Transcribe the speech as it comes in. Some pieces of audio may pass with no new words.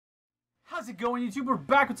How's it going, YouTube? We're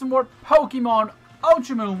back with some more Pokemon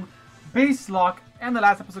Ultra Moon, Beastlocke, and the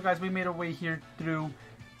last episode, guys, we made our way here through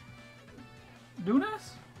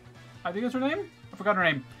Lunas? I think that's her name? I forgot her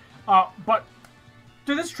name. But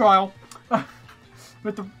through this trial,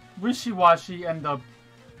 with the Wishy-Washy and the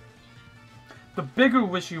bigger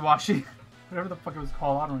Wishy-Washy, whatever the fuck it was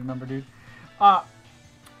called, I don't remember, dude. But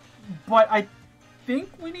I think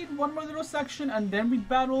we need one more little section, and then we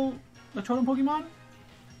battle the Totem Pokemon.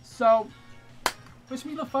 So, wish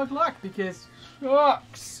me the fuck luck, because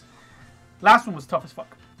shucks. Last one was tough as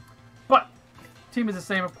fuck. But, team is the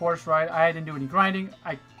same, of course, right? I didn't do any grinding.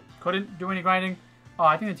 I couldn't do any grinding.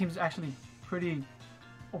 I think the team's actually pretty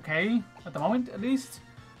okay, at the moment, at least.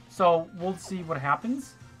 So, we'll see what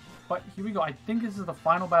happens. But, here we go. I think this is the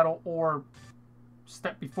final battle, or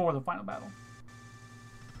step before the final battle.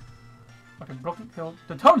 Okay, broken kill.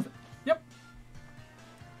 The tones. Yep.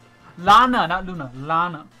 Lana, not Luna.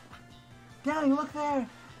 Lana. Daddy, look there!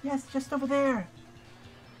 Yes, just over there!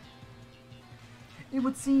 It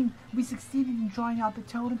would seem we succeeded in drawing out the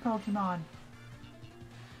totem Pokemon.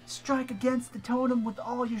 Strike against the totem with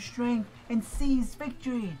all your strength and seize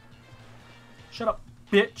victory! Shut up,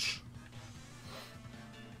 bitch!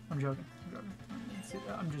 I'm joking.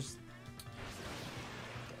 I'm just...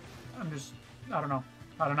 I don't know.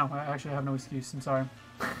 I actually have no excuse. I'm sorry.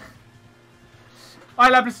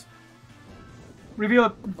 Alright, Lapras! Reveal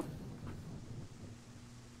it!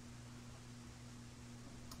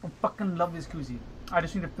 I fucking love this koozie. I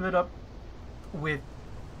just need to fill it up with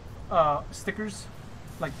stickers,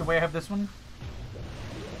 like the way I have this one.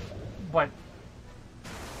 But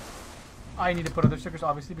I need to put other stickers,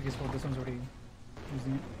 obviously, because well, this one's already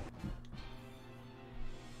using it.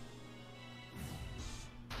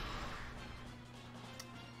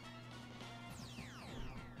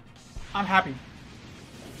 I'm happy.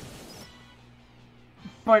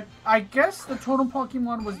 But I guess the Totem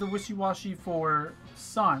Pokemon was the Wishy-Washy for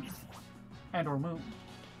Sun and or Moon.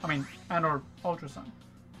 I mean, and or Ultra Sun.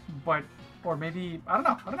 But, or maybe, I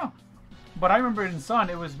don't know. But I remember in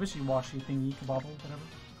Sun it was Wishy-Washy thingy, kabobble, whatever.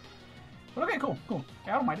 But okay, cool.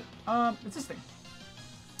 Yeah, I don't mind it. It's this thing.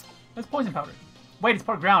 It's poison powder. Wait, it's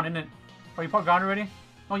part ground, isn't it? Are you part ground already?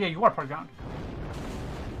 Oh yeah, you are part ground.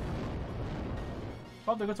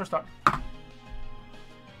 Well, there goes our start.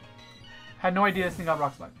 Had no idea this thing got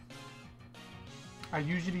Rock Slide. I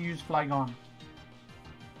usually use Flygon.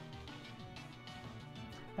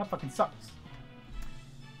 That fucking sucks.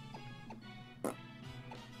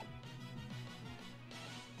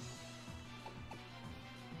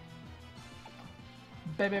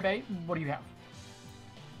 Baby, what do you have?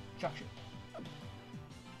 Jack shit.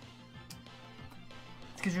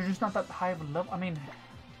 It's because you're just not that high of a level. I mean,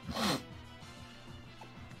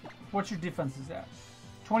 what's your defenses at?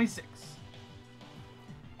 26.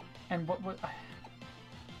 And what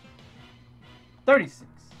 36.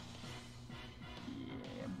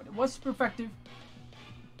 Yeah, but it was super effective.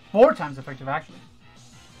 4 times effective, actually.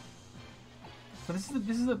 So this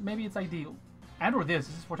is a maybe it's ideal. And or this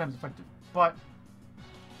is 4 times effective, but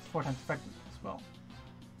it's 4 times effective as well.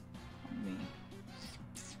 I mean,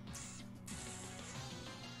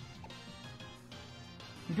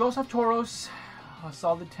 we do also have Tauros, a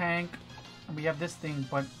solid tank, and we have this thing,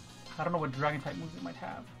 but I don't know what dragon type moves it might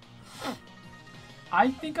have. I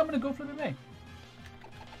think I'm gonna go for Bebe.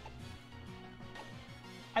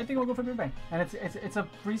 I think I'll go for Bebe. And it's a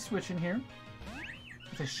free switch in here.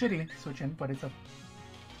 It's a shitty switch in, but it's a...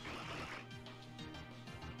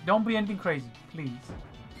 Don't be anything crazy, please.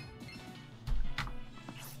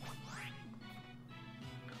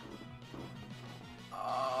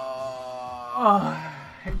 I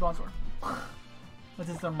hate Bronzor. This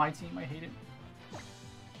is my team, I hate it.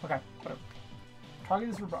 Okay, whatever. Target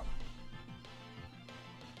is Rubber.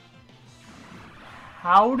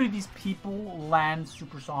 How do these people land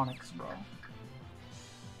supersonics, bro?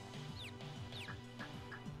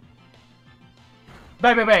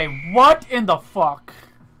 Baby, what in the fuck?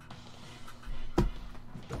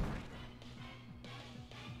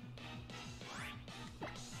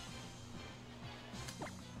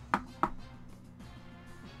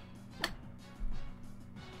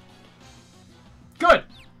 Good!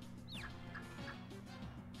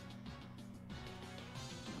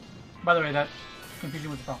 By the way, that confusion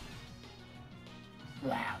was the problem.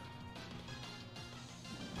 Wow.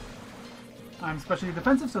 I'm especially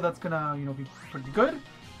defensive, so that's gonna, you know, be pretty good.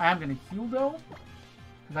 I am gonna heal though,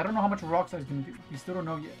 because I don't know how much Rock Slide is gonna do. We still don't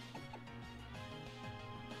know yet.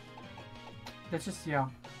 Let's just, yeah,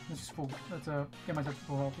 let's just full. Let's get myself to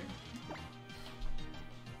full health here.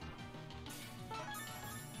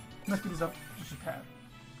 Let's get this up. Let's just pad.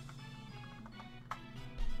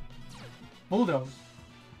 Bulldoze.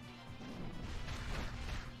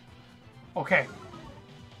 Okay.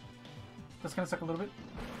 That's gonna suck a little bit.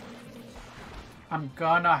 I'm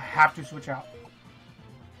gonna have to switch out.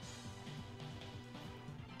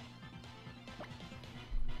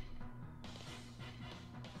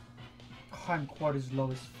 Time quad is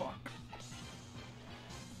low as fuck.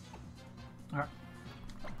 Alright.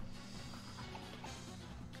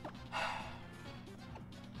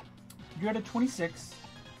 You're at a 26,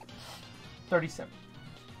 37.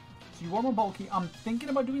 So you are more bulky. I'm thinking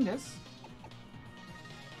about doing this.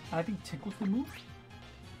 And I think Tickle's the move.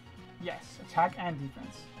 Yes, attack and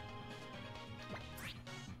defense.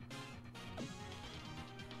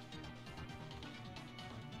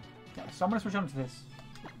 Yeah, so I'm gonna switch on to this.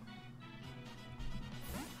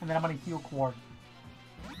 And then I'm gonna heal Quad.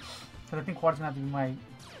 Because I think Quad's gonna have to be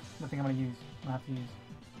the thing I'm gonna use. I'm gonna have to use.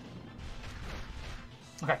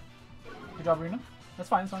 Okay. Good job, Rena. That's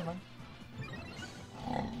fine, that's fine, fine.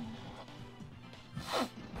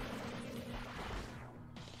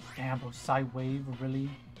 Damn, bro, side wave, really?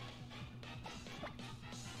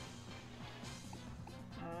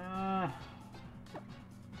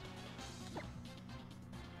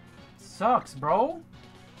 Sucks, bro.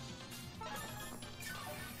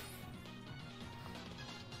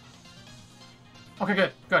 Okay,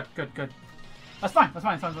 good, good, good, good. That's fine, that's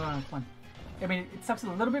fine, that's fine, that's fine. I mean, it sucks a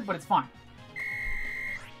little bit, but it's fine.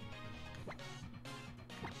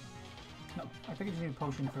 No, I think I just need a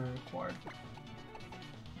potion for Quard.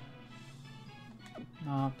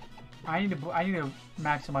 No, I need to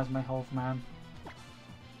maximize my health, man.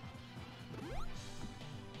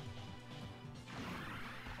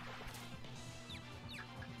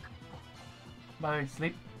 By the way,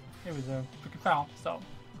 sleep. It was a freaking foul, so.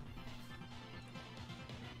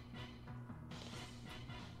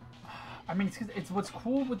 I mean, it's what's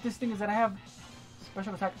cool with this thing is that I have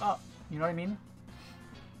special attack up. You know what I mean?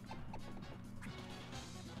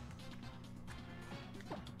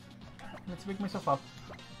 Let's wake myself up.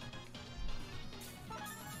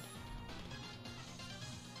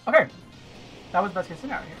 Okay, that was best case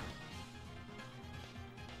scenario here.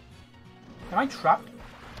 Am I trapped?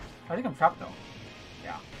 I think I'm trapped though.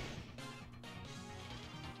 Yeah.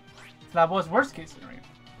 So that was worst case scenario.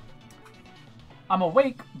 I'm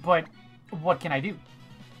awake, but what can I do?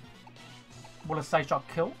 Will a side shot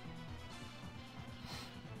kill?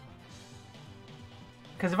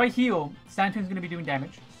 Because if I heal, Santoon's going to be doing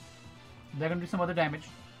damage. They're going to do some other damage.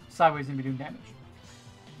 Sideways going to be doing damage.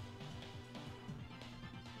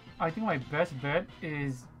 I think my best bet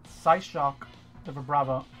is Side Shock the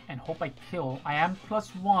Vibrava and hope I kill. I am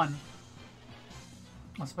 +1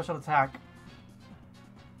 on special attack.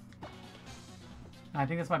 And I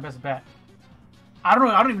think that's my best bet. I don't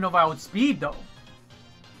know. I don't even know if I would speed though,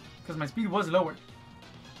 because my speed was lowered.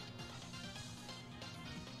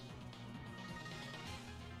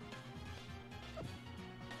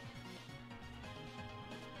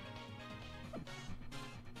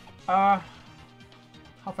 How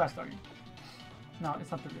fast are you? No,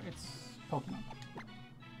 it's not the. It's Pokemon.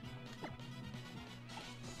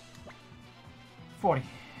 40.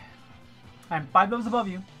 I'm 5 levels above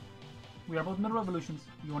you. We are both middle evolutions.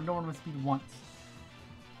 You want to know what my speed once.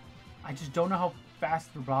 I just don't know how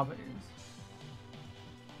fast the Vibrava is.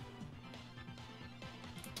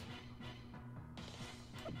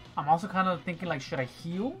 I'm also kind of thinking like, should I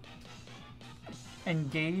heal?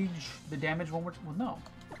 Engage the damage one more time? Well, no.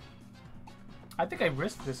 I think I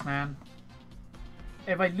risk this, man.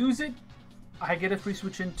 If I lose it, I get a free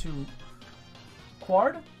switch into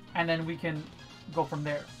Quard, and then we can go from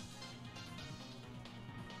there.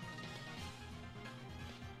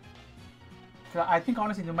 I think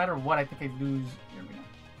honestly, no matter what, I think I lose. Here we go.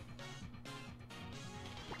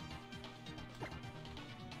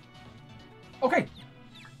 Okay.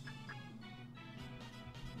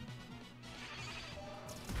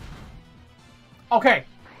 Okay.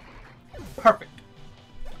 Perfect.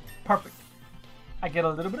 Perfect. I get a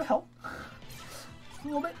little bit of help. Just a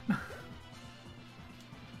little bit.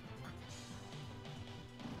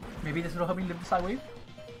 Maybe this will help me live the side wave.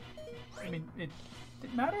 I mean, it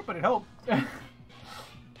didn't matter, but it helped. I'm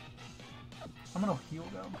gonna heal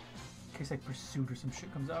though, in case like Pursuit or some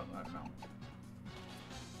shit comes out. I don't know.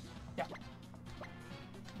 Yeah.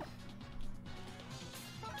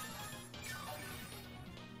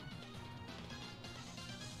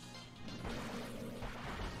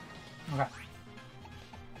 Okay.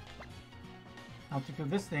 Now to kill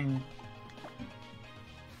this thing,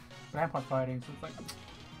 Rampart fighting, so it's like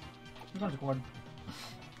we're going to Quad.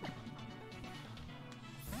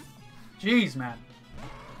 Jeez, man.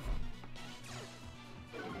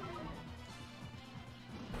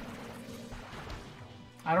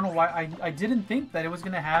 I don't know why I didn't think that it was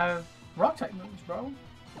gonna have rock type moves, bro.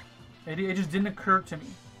 It just didn't occur to me.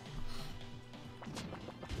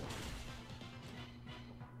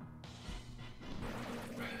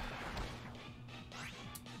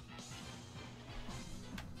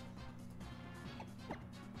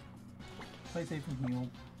 Play safe and heal.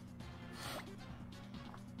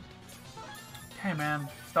 Hey man,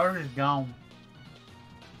 starter is gone.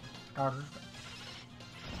 Starter's gone.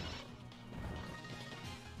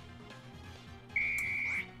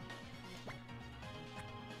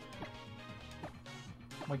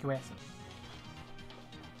 Wake your ass up.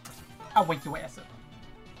 I'll wake your ass up.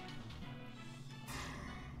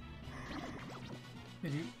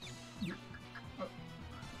 Did you oh.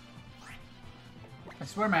 I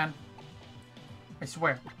swear, man. I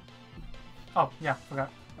swear. Oh, yeah,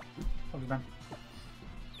 forgot. Focus, man.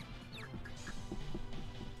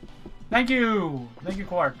 Thank you! Thank you,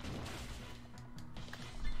 Quart.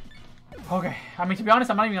 Okay, I mean, to be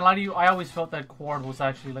honest, I'm not even gonna lie to you. I always felt that Quart was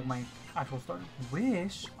actually like my actual starter.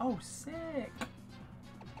 Wish? Oh, sick!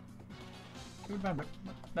 Good man, but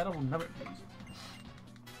that will never use.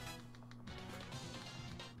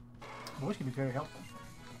 Wish could be very helpful.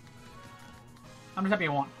 I'm just happy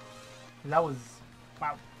I won. That was...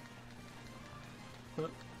 wow.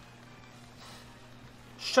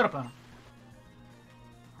 Shut up, Anna.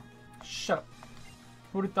 Shut up.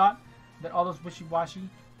 Who would have thought that all those wishy-washy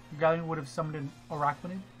Galleon would have summoned an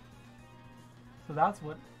Araquanid? So that's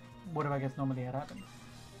what would have, I guess, normally had happened.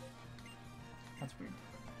 That's weird.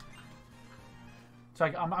 So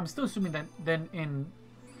I'm still assuming that then in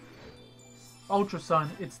Ultra Sun,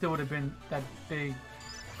 it still would have been that big,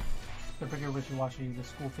 the bigger wishy-washy, the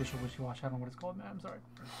school official wishy-washy. I don't know what it's called, man. I'm sorry.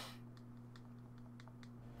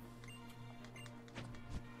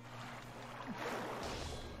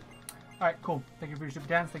 Alright, cool. Thank you for your super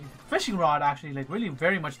dance. Thank you for the fishing rod, actually. Like, really,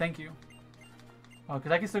 very much thank you. Oh,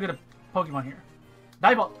 because I can still get a Pokemon here.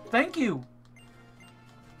 Dive thank you!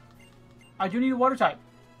 I do need a water type.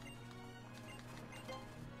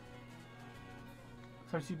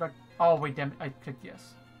 Sorry, see back. Oh, wait, damn it. I clicked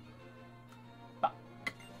yes. Back.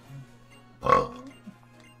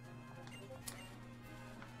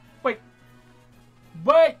 Wait.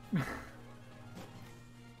 Wait!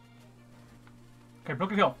 Okay,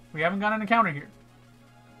 Broken Hill. We haven't got an encounter here.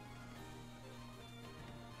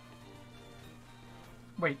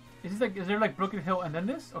 Wait, is there like Broken Hill and then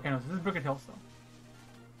this? Okay, no, so this is Broken Hill still.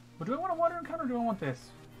 But do I want a water encounter or do I want this?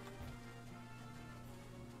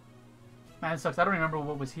 Man, it sucks. I don't remember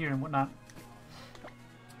what was here and whatnot.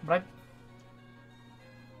 But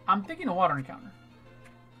I'm thinking a water encounter.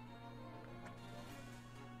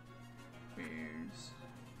 Bears.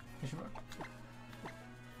 Fishing rod.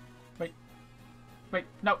 Wait. Wait.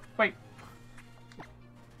 No. Wait.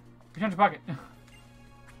 Return to pocket.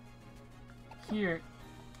 Here.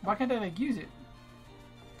 Why can't I like use it?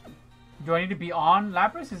 Do I need to be on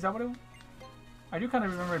Lapras? Is that what it... I do kind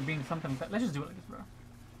of remember it being something like that. Let's just do it like this, bro.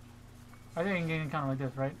 I think I can get an encounter like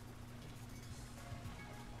this, right?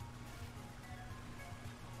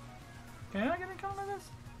 Can I get an encounter like this?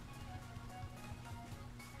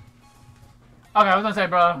 Okay, I was gonna say,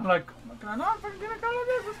 bro, like, can I not fucking get an encounter like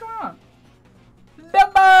this? What's going on?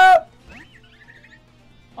 Number!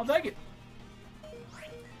 I'll take it.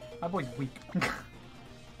 My boy's weak.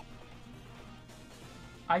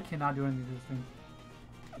 I cannot do any of these things.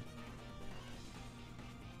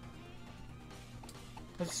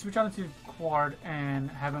 Let's switch on to Quard and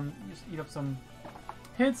have him just eat up some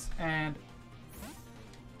hits and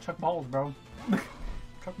chuck balls, bro.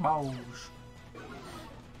 Chuck balls.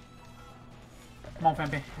 Come on,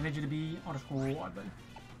 Fampe. I need you to be on the squad, buddy.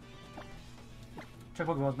 Chuck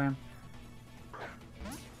Pokeballs, man.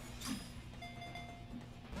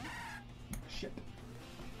 Shit.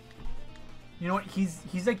 You know what?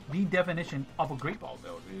 He's like the definition of a great ball,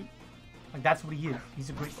 though, dude. Like that's what he is.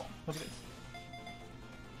 He's a great ball. Look at this.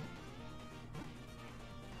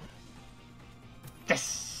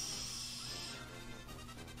 Yes.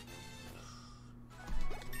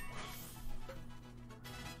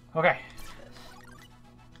 Okay.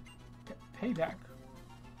 Payback.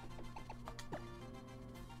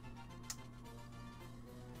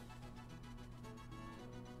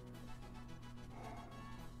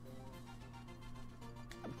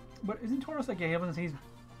 But isn't Tauros like a he's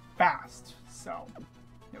fast? So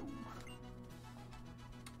no.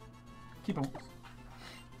 Keep him.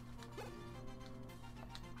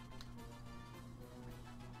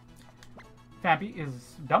 Fampy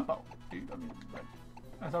is Dumbo, dude. I mean,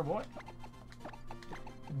 that's our boy.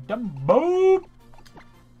 Dumbo.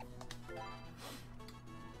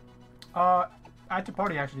 add to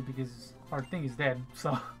party actually because our thing is dead.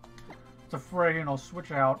 So it's afraid, you know,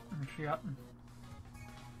 switch out and shit.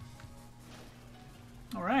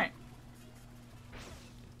 All right.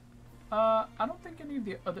 I don't think any of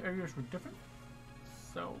the other areas were different.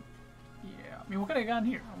 So yeah, I mean, what could I got in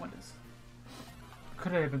here? I want this.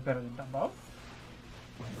 Could have been better than Dumbo.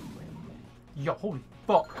 Yo, holy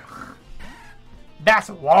fuck. That's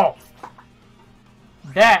a wall.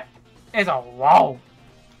 That is a wall.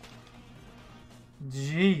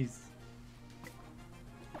 Jeez.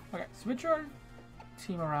 Okay, switch our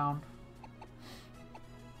team around.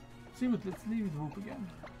 Let's leave the whoop again.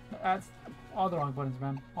 That's all the wrong buttons,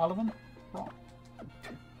 man. All of them wrong.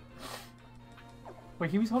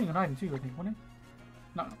 Wait, he was holding an item too, I think, wasn't he?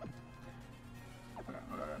 No. Okay.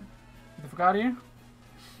 Get the fuck out of here.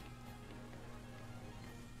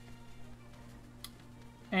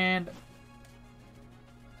 And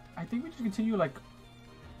I think we just continue like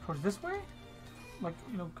towards this way, like,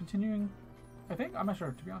 you know, continuing. I think I'm not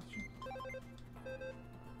sure, to be honest with you.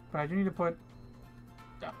 But I do need to put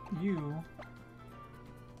you.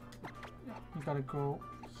 Yeah, you gotta go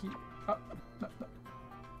here. Oh, no.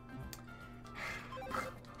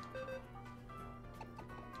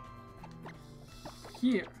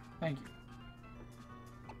 Here, thank you.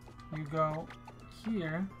 You go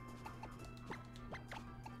here.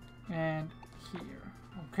 And here.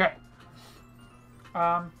 Okay.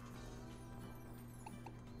 I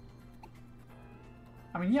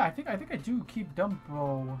mean, yeah, I think I do keep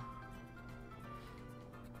Dumbo.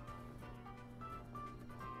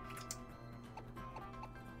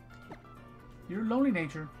 Your lonely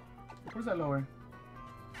nature. Where's that lower?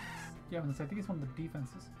 Yeah, I think it's one of the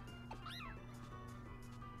defenses.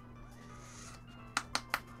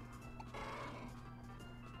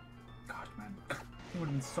 God, man. It would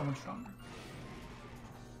have been so much stronger.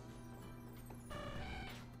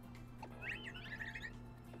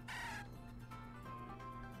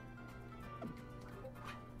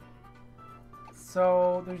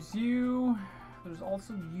 So there's you. There's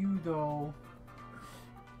also you though.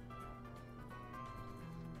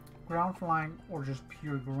 Ground flying or just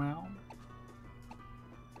pure ground.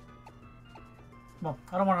 Well,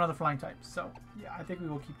 I don't want another flying type, so yeah, I think we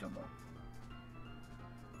will keep Dumbo.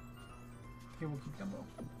 Okay, we'll keep Dumbo.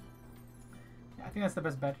 Yeah, I think that's the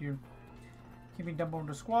best bet here. Keeping Dumbo in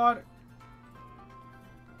the squad.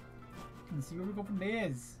 And see where we go from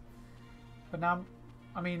there. But now,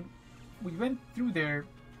 I mean, we went through there,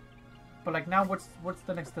 but like now what's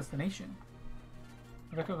the next destination?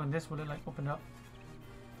 If I click on this, will it like open up?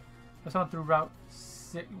 That's not through Route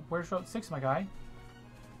 6. Where's Route 6, my guy?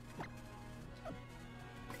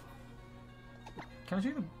 Can I show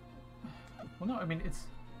you the... Well, no, I mean, it's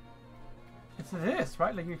this,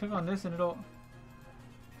 right? Like, you click on this and it'll...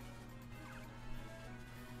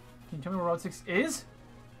 Can you tell me where Route 6 is?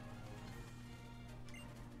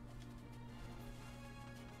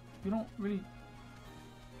 You don't really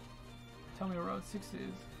tell me where Route 6 is.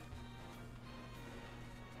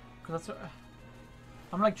 Because that's...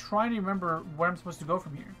 I'm like trying to remember where I'm supposed to go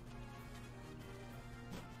from here.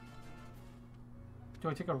 Do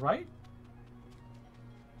I take a right?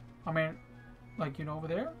 I mean, like, you know, over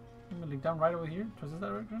there? I'm gonna like down right over here. Is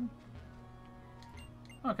that right, Gren?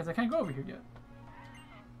 Oh, because I can't go over here yet.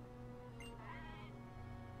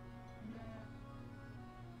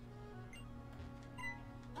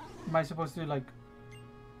 Am I supposed to like...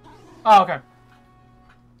 Oh, okay.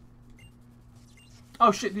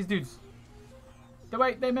 Oh shit, these dudes. The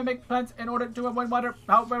way they mimic plants in order to avoid water.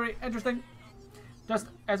 How very interesting. Just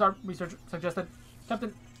as our research suggested.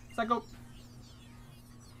 Captain Psycho.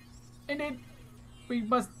 Indeed. We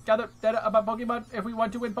must gather data about Pokemon if we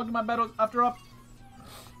want to win Pokemon battles after all.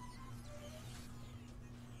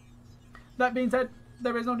 That being said,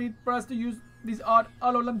 there is no need for us to use these odd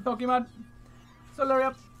Alolan Pokemon. So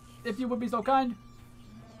Luria, if you would be so kind.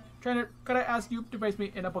 Trainer, could I ask you to face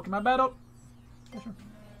me in a Pokemon battle? Yeah, sure.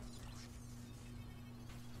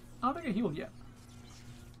 I don't think I healed yet.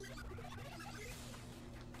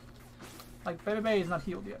 Like, Baby Bay is not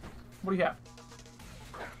healed yet. What do you have?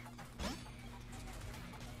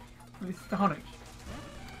 At least it's a Honedge.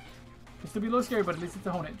 It's still be a little scary, but at least it's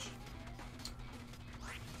a Honedge.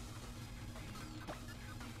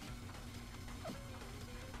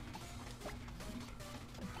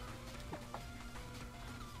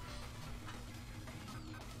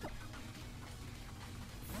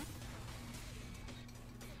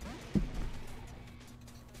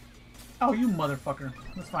 Oh, you motherfucker.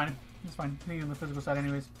 That's fine. That's fine. I need you on the physical side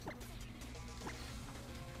anyways.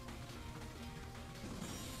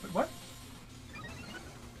 Wait, what?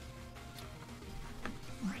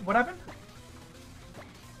 What happened?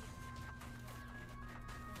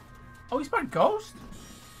 Oh, he spawned Ghost?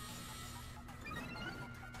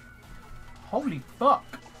 Holy fuck.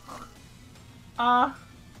 Now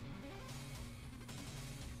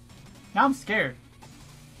I'm scared.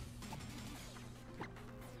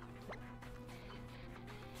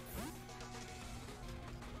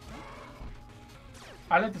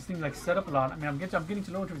 I let this thing like set up a lot. I mean, I'm getting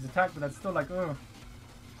too low to his attack, but that's still like, ugh.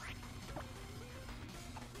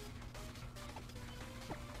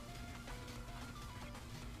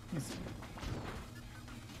 Let's see.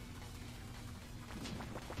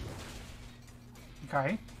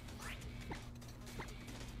 Okay.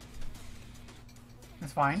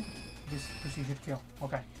 That's fine. Just procedure kill.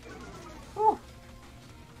 Okay. Whew.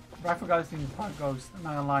 But I forgot this thing part goes. I'm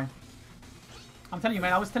not gonna lie. I'm telling you,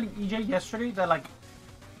 man, I was telling EJ yesterday that like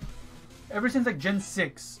ever since like Gen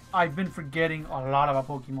 6, I've been forgetting a lot about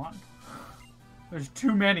Pokemon. There's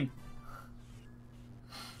too many.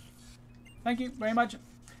 Thank you very much.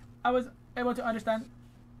 I was able to understand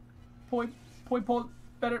Poipole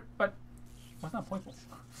better, but what's not Poipole?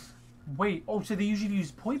 Wait, oh, so they usually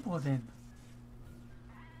use Poipole then?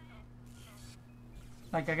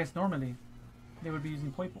 Like I guess normally they would be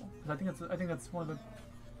using Poipole because I think that's one of the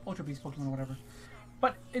Ultra Beast Pokemon or whatever.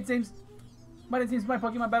 But it seems my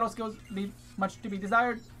Pokemon battle skills leave much to be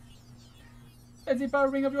desired. It's the power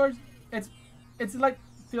ring of yours. It's like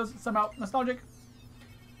feels somehow nostalgic.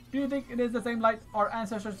 Do you think it is the same light our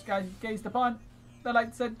ancestors gazed upon? The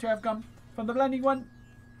light said to have come from the blending one.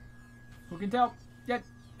 Who can tell? Yet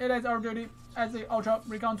it is our duty as the Ultra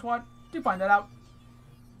Recon Squad to find that out.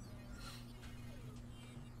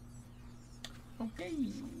 Okay,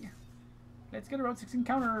 let's get a Route 6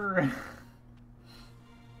 encounter.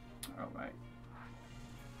 Alright.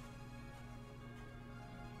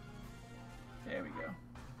 There we go.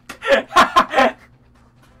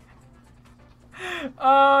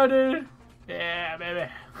 Oh, dude. Yeah, baby.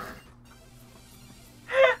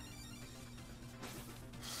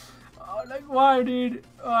 Oh, like, why, dude?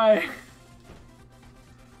 Why?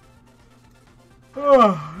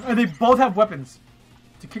 Oh, and they both have weapons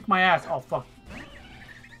to kick my ass. Oh, fuck.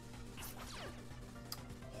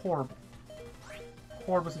 Horrible.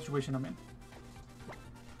 Horrible situation I'm in.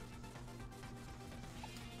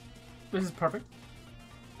 This is perfect.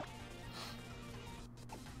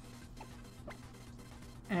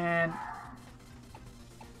 And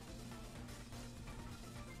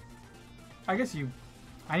I guess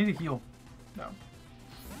I need to heal. No.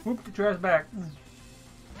 Whoop, get your ass back.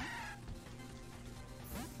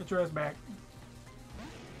 Get your ass back.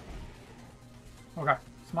 Okay.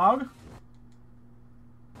 Smog.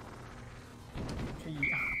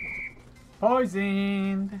 Okay.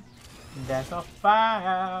 Poisoned. That's a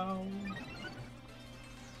foul.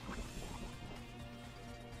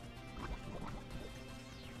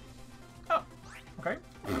 Oh. Okay.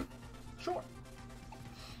 Sure.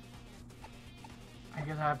 I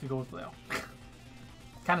guess I have to go with Leo.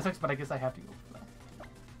 Kinda sucks, but I guess I have to go with Leo.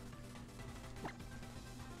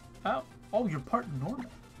 Oh. Oh, you're part normal.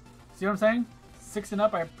 See what I'm saying? 6 and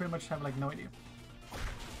up, I pretty much have like no idea.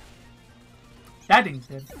 That thing's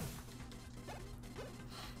dead.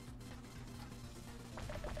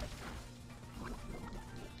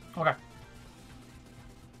 Okay.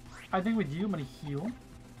 I think with you, I'm gonna heal.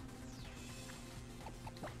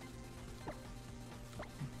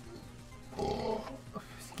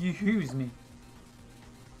 Excuse me.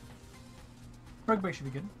 Break break should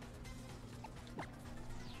be good.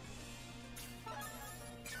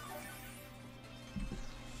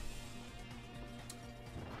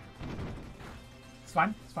 It's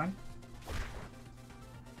fine. It's fine.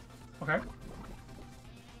 Okay.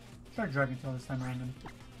 Try Dragon Tail this time around then.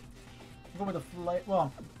 Go with the flight.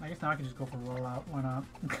 Well, I guess now I can just go for rollout. Why not?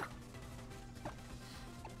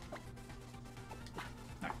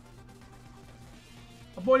 Right.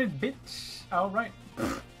 Avoided, bitch. Alright.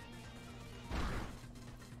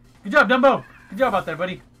 Good job, Dumbo. Good job out there,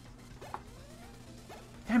 buddy.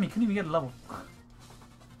 Damn, he couldn't even get a level.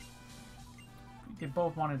 They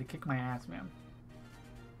both wanted to kick my ass, man.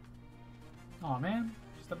 Aw, man.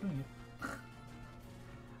 Stop doing it.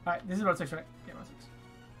 Alright, this is Route 6, right? Yeah, Route 6.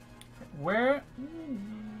 Where?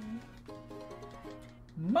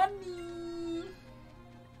 Money!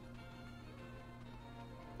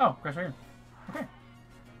 Oh, crash right here. Okay.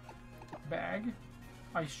 Bag.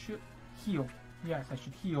 I should heal. Yes, I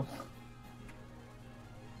should heal.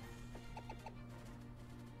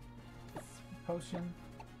 Potion.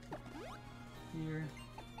 Here.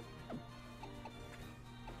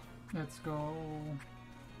 Let's go.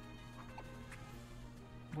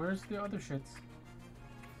 Where's the other shits?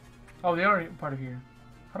 Oh, they are part of here.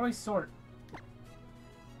 How do I sort?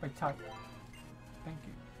 By type. Thank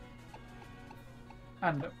you.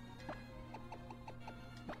 And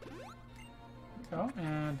go,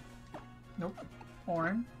 and nope,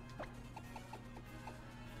 orange.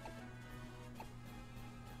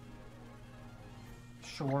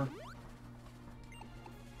 Sure.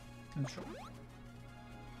 And sure.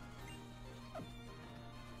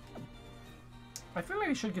 I feel like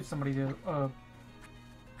I should give somebody the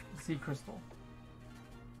sea crystal.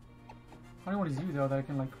 I don't want to you though that I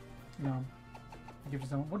can like, you know, give to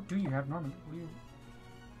someone. What do you have normally? What do you?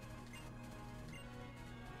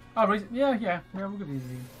 Oh, raise it. Yeah, we'll give these.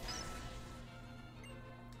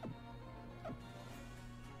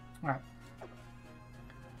 Alright.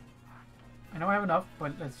 I know I have enough,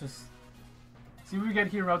 but let's just see what we get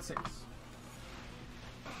here. Route 6.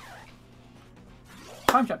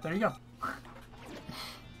 Time trap. There you go.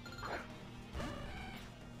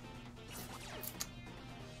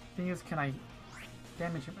 Thing is, can I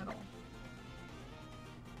damage him at all?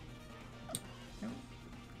 No.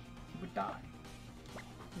 He would die.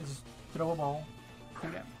 Just throw a ball. Do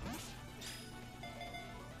that.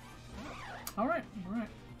 Alright.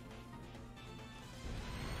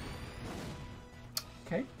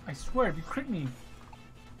 Okay, I swear, if you crit me.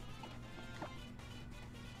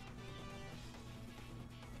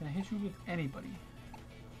 Can I hit you with anybody?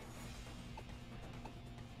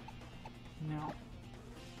 No.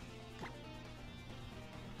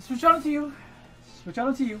 Switch on to you. Switch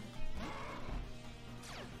on to you.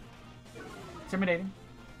 Intimidating.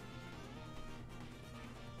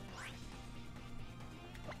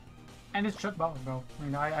 And it's Chuck Ball, bro. I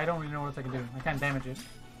mean, I don't really know what else I can do. I can't damage it.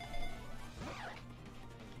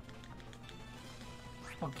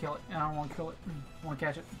 I'll kill it. I don't want to kill it. I want to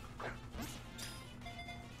catch it.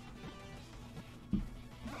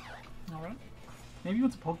 Alright. Maybe he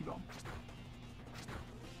wants a Pokeball.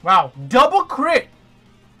 Wow. Double crit!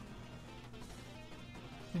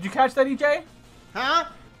 Did you catch that, EJ? Huh?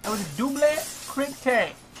 That was a double crit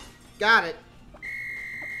tag. Got it.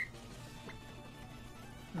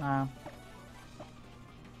 Nah.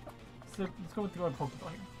 Let's go with the other Pokeball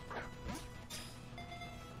here.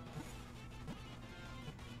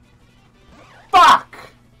 Fuck!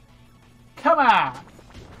 Come on!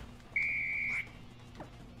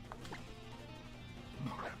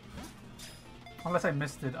 Unless I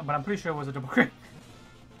missed it, but I'm pretty sure it was a double crit.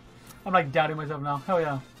 I'm like doubting myself now. Hell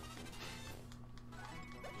yeah.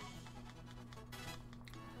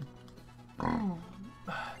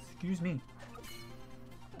 Excuse me.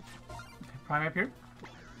 Okay, prime up here.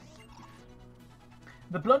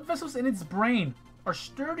 The blood vessels in its brain are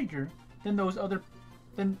sturdier than those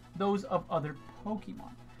of other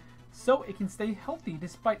Pokemon, so it can stay healthy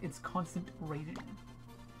despite its constant radiating.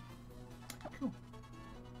 Cool.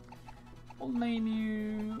 We'll name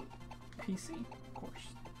you PC, of course.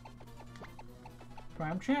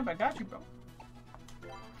 Prime Champ, I got you, bro.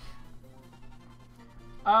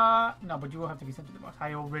 No, but you will have to be sent to the box.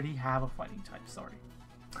 I already have a fighting type, sorry.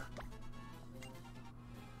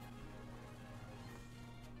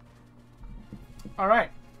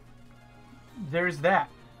 Alright. There's that.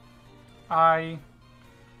 I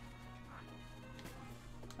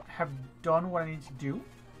have done what I need to do.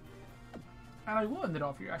 And I will end it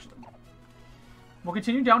off here, actually. We'll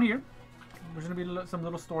continue down here. There's going to be some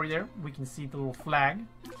little story there. We can see the little flag.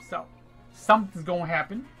 So, something's going to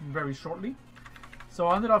happen very shortly. So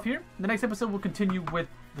I'll end it off here. The next episode, we'll continue with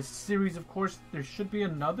the series, of course. There should be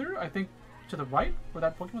another, I think, to the right, where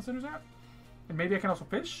that Pokemon Center's at. And maybe I can also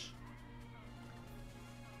fish.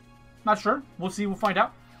 Not sure. We'll see. We'll find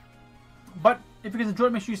out. But if you guys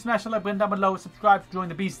enjoyed, make sure you smash the like button down below. Subscribe to join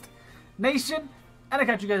the Beast Nation. And I'll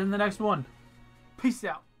catch you guys in the next one. Peace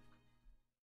out.